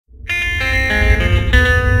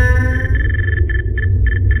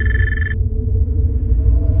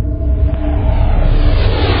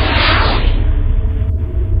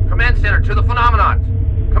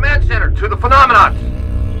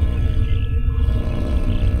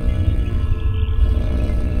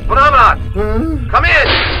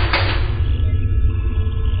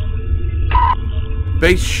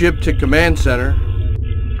Base ship to command center.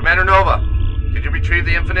 Commander Nova, did you retrieve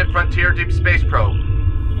the Infinite Frontier Deep Space Probe?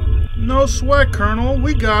 No sweat, Colonel.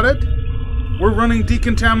 We got it. We're running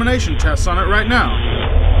decontamination tests on it right now.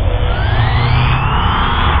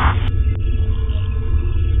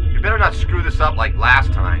 You better not screw this up like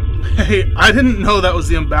last time. Hey, I didn't know that was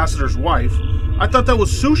the ambassador's wife. I thought that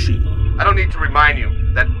was Sushi. I don't need to remind you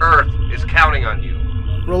that Earth is counting on you.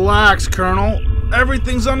 Relax, Colonel.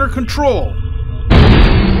 Everything's under control.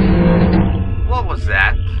 What was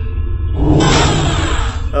that?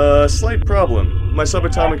 Slight problem. My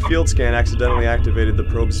subatomic field scan accidentally activated the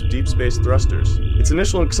probe's deep space thrusters. Its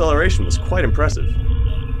initial acceleration was quite impressive.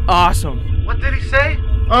 Awesome. What did he say?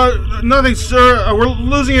 Nothing, sir. We're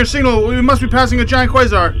losing your signal. We must be passing a giant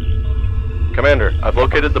quasar. Commander, I've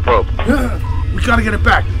located the probe. We gotta get it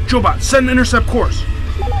back. Jobot, set an intercept course.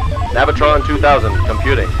 Navitron 2000,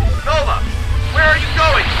 computing. Nova, where are you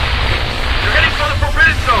going? You're heading for the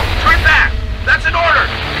forbidden zone. Turn back. That's an order.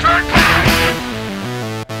 Turn back.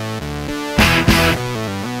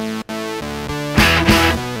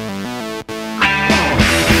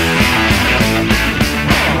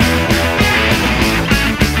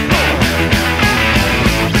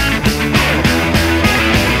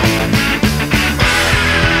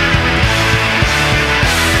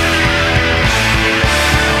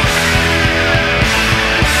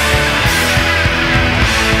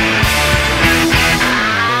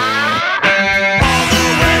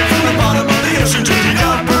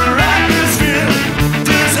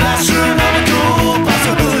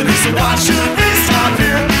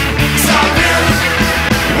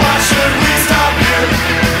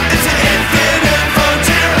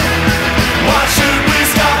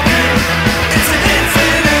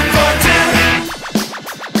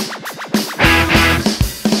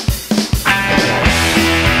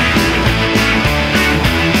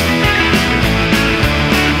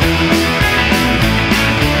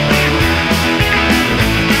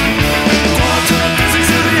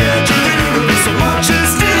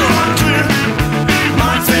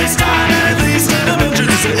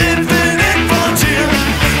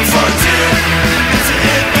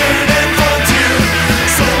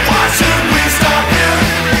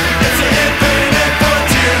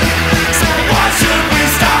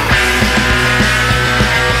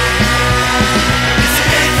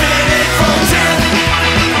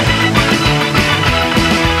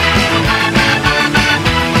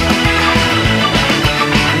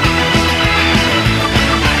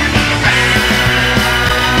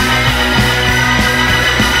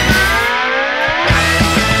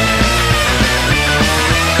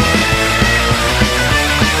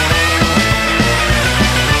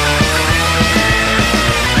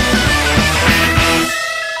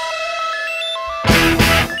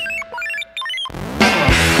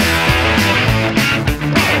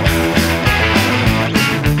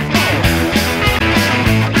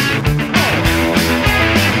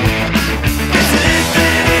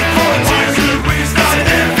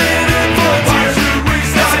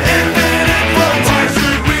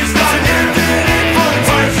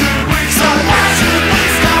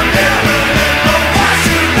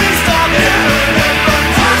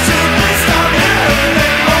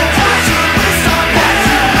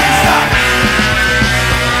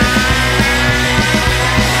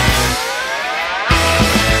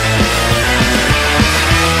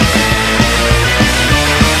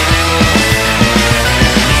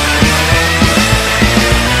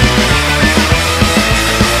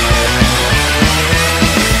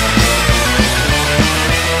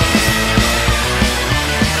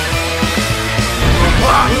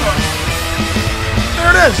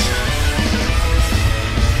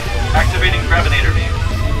 Activating gravitator beam.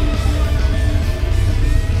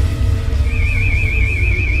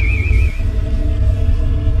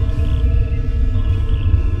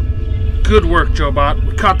 Good work, Jobot.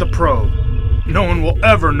 We caught the probe. No one will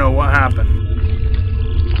ever know what happened.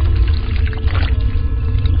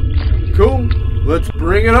 Cool. Let's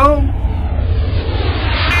bring it home.